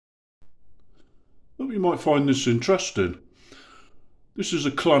Hope you might find this interesting. This is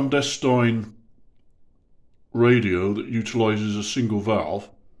a clandestine radio that utilises a single valve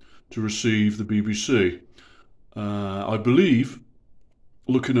to receive the BBC. I believe,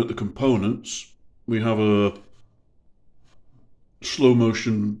 looking at the components, we have a slow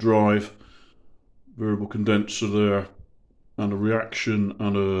motion drive, variable condenser there, and a reaction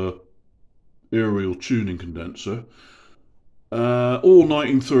and a aerial tuning condenser. All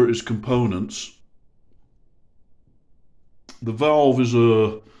 1930s components. The valve is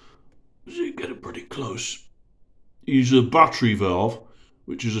you get it pretty close. Use a battery valve,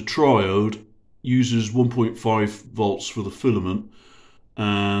 which is a triode, uses 1.5 volts for the filament,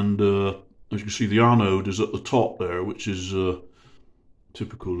 and as you can see, the anode is at the top there, which is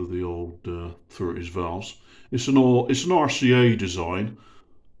typical of the old 30s valves. It's an RCA design.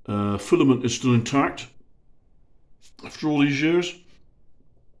 Filament is still intact after all these years,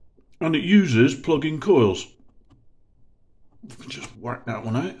 and it uses plug-in coils. Just whack that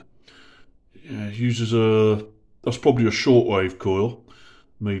one out. Yeah, it uses that's probably a shortwave coil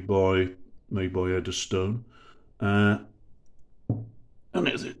made by Eddystone, and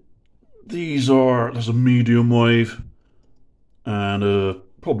there's a medium wave and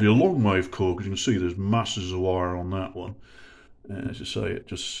probably a long wave coil, because you can see there's masses of wire on that one. As I say, it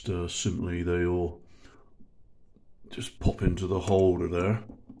just simply they all just pop into the holder there,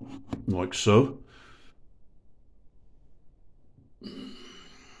 like so.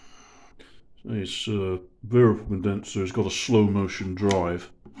 This variable condenser has got a slow motion drive.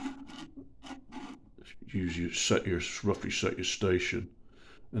 Usually roughly set your station,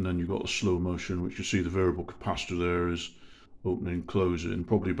 and then you've got a slow motion, which you see the variable capacitor there is opening and closing,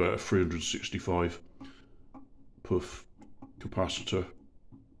 probably about a 365 puff capacitor.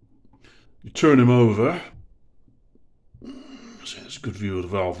 You turn him over. See, there's a good view of the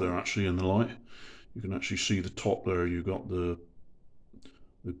valve there actually in the light. You can actually see the top there. You've got the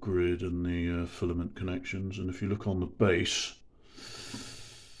grid and the filament connections, and if you look on the base,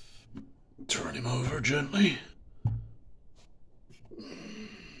 turn him over gently.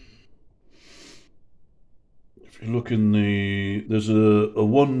 If you look in there's a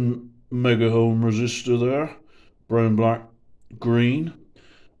 1 megaohm resistor there, brown, black, green,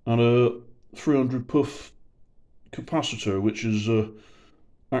 and a 300 puff capacitor, which is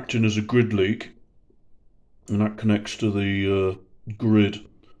acting as a grid leak, and that connects to the grid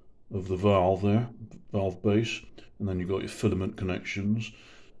of the valve there, valve base, and then you've got your filament connections,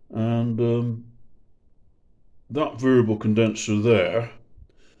 and that variable condenser there,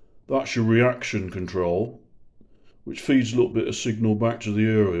 that's your reaction control, which feeds a little bit of signal back to the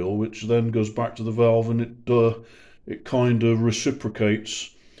aerial, which then goes back to the valve, and it kind of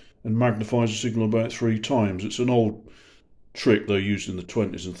reciprocates and magnifies the signal about 3 times. It's an old trick they used in the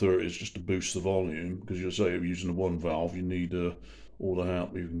 20s and 30s just to boost the volume, because you say if you're using a 1 valve, you need all the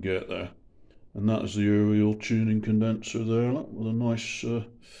help you can get there. And that is the aerial tuning condenser there, look, with a nice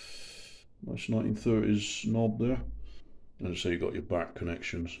 1930s knob there. And so you've got your back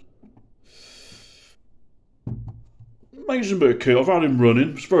connections. Amazing bit of kit. I've had him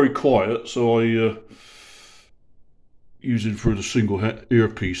running. It's very quiet, so I use him for the single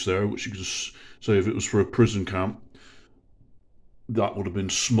earpiece there, which you could just say if it was for a prison camp, that would have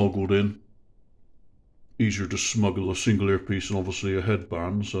been smuggled in. Easier to smuggle a single earpiece and obviously a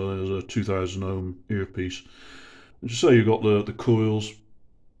headband, so there's a 2000 ohm earpiece. And just say you've got the coils.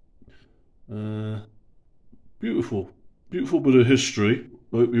 Beautiful bit of history.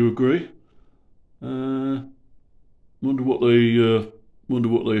 I hope you agree. Wonder what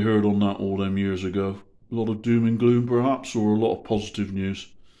they heard on that all them years ago. A lot of doom and gloom perhaps, or a lot of positive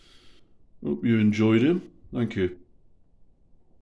news. Hope you enjoyed him. Thank you.